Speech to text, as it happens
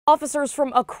Officers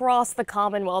from across the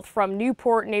Commonwealth, from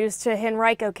Newport News to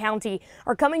Henrico County,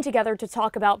 are coming together to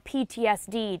talk about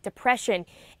PTSD, depression,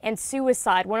 and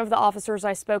suicide. One of the officers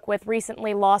I spoke with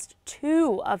recently lost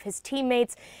 2 of his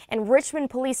teammates, and Richmond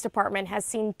Police Department has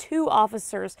seen 2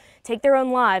 officers take their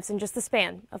own lives in just the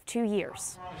span of 2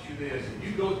 years.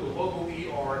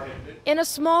 In a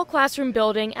small classroom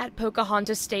building at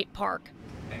Pocahontas State Park.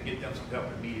 And get them some help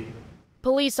immediately.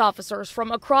 Police officers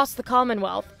from across the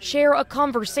Commonwealth share a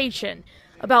conversation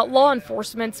about law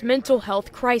enforcement's mental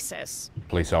health crisis.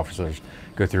 Police officers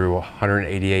go through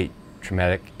 188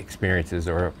 traumatic experiences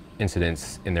or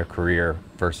incidents in their career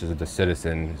versus the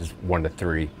citizen is 1 to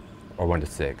 3 or 1 to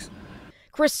 6.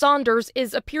 Chris Saunders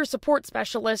is a peer support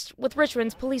specialist with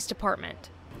Richmond's police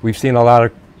department. We've seen a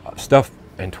lot of stuff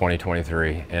in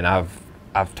 2023, and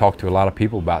I've talked to a lot of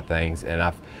people about things, and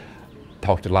I've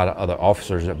talked to a lot of other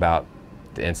officers about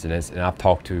the incidents, and I've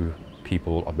talked to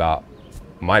people about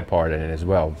my part in it as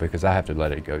well, because I have to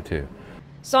let it go too.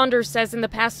 Saunders says in the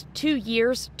past 2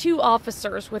 years, 2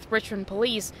 officers with Richmond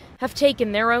Police have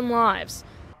taken their own lives.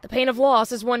 The pain of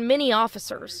loss is one many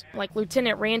officers, like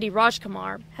Lieutenant Randy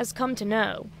Rajkumar, has come to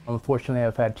know. Unfortunately,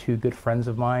 I've had 2 good friends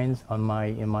of mine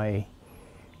in my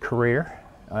career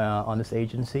on this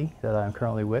agency that I'm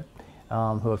currently with,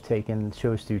 who have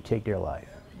chose to take their life.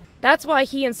 That's why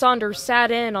he and Saunders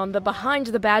sat in on the Behind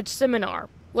the Badge seminar,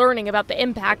 learning about the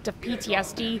impact of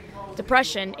PTSD,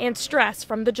 depression, and stress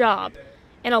from the job.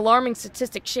 An alarming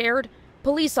statistic shared,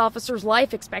 police officers'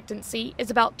 life expectancy is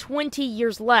about 20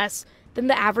 years less than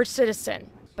the average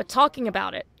citizen. But talking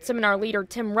about it, seminar leader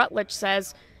Tim Rutledge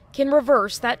says, can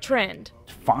reverse that trend.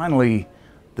 Finally,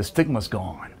 the stigma's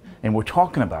gone, and we're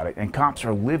talking about it, and cops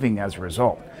are living as a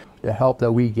result. The help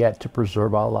that we get to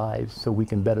preserve our lives so we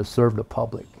can better serve the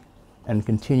public and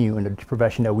continue in the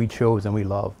profession that we chose and we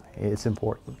love. It's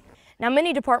important. Now,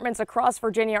 many departments across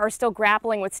Virginia are still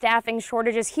grappling with staffing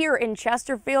shortages. Here in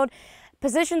Chesterfield,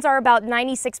 positions are about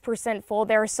 96% full.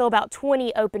 There are still about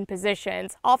 20 open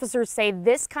positions. Officers say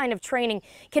this kind of training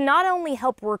can not only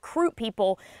help recruit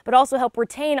people, but also help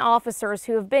retain officers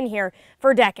who have been here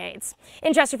for decades.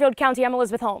 In Chesterfield County, I'm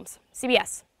Elizabeth Holmes,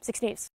 CBS 6 News.